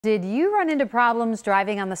Did you run into problems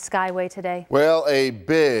driving on the Skyway today? Well, a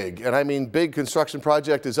big, and I mean big, construction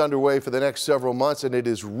project is underway for the next several months, and it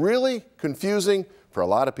is really confusing for a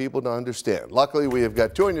lot of people to understand. Luckily, we have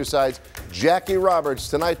got two on your sides, Jackie Roberts,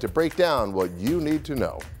 tonight to break down what you need to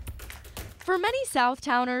know. For many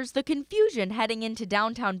Southtowners, the confusion heading into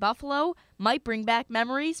downtown Buffalo might bring back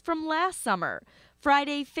memories from last summer.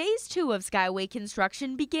 Friday, Phase 2 of Skyway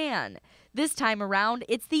Construction began. This time around,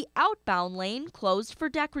 it's the outbound lane closed for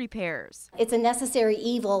deck repairs. It's a necessary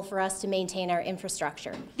evil for us to maintain our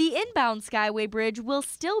infrastructure. The inbound Skyway Bridge will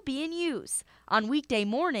still be in use on weekday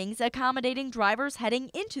mornings, accommodating drivers heading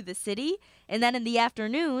into the city, and then in the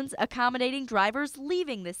afternoons, accommodating drivers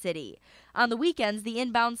leaving the city. On the weekends, the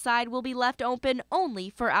inbound side will be left open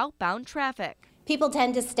only for outbound traffic. People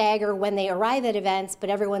tend to stagger when they arrive at events, but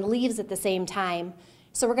everyone leaves at the same time.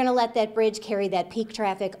 So we're going to let that bridge carry that peak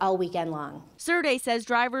traffic all weekend long. Surday says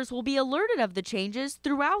drivers will be alerted of the changes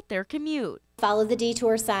throughout their commute. Follow the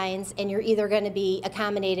detour signs, and you're either going to be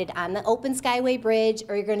accommodated on the open Skyway Bridge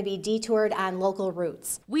or you're going to be detoured on local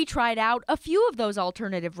routes. We tried out a few of those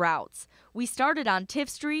alternative routes. We started on Tiff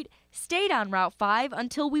Street, stayed on Route 5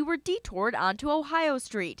 until we were detoured onto Ohio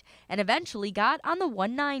Street, and eventually got on the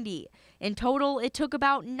 190. In total, it took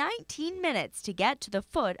about 19 minutes to get to the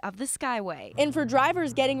foot of the Skyway. And for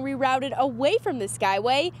drivers getting rerouted away from the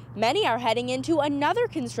Skyway, many are heading into another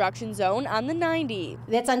construction zone on the 90.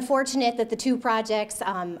 That's unfortunate that the two projects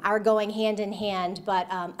are going hand in hand, but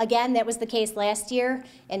again, that was the case last year,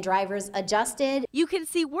 and drivers adjusted. You can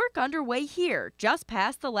see work underway here, just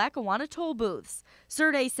past the Lackawanna toll booths.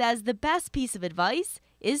 Surday says the best piece of advice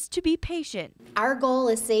is to be patient. Our goal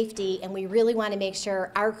is safety, and we really want to make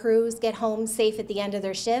sure our crews get home safe at the end of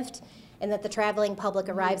their shift and that the traveling public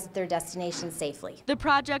arrives at their destination safely. The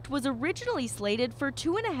project was originally slated for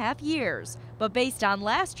 2.5 years, but based on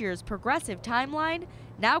last year's progressive timeline,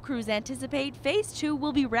 now crews anticipate Phase 2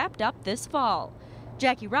 will be wrapped up this fall.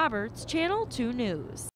 Jackie Roberts, Channel 2 News.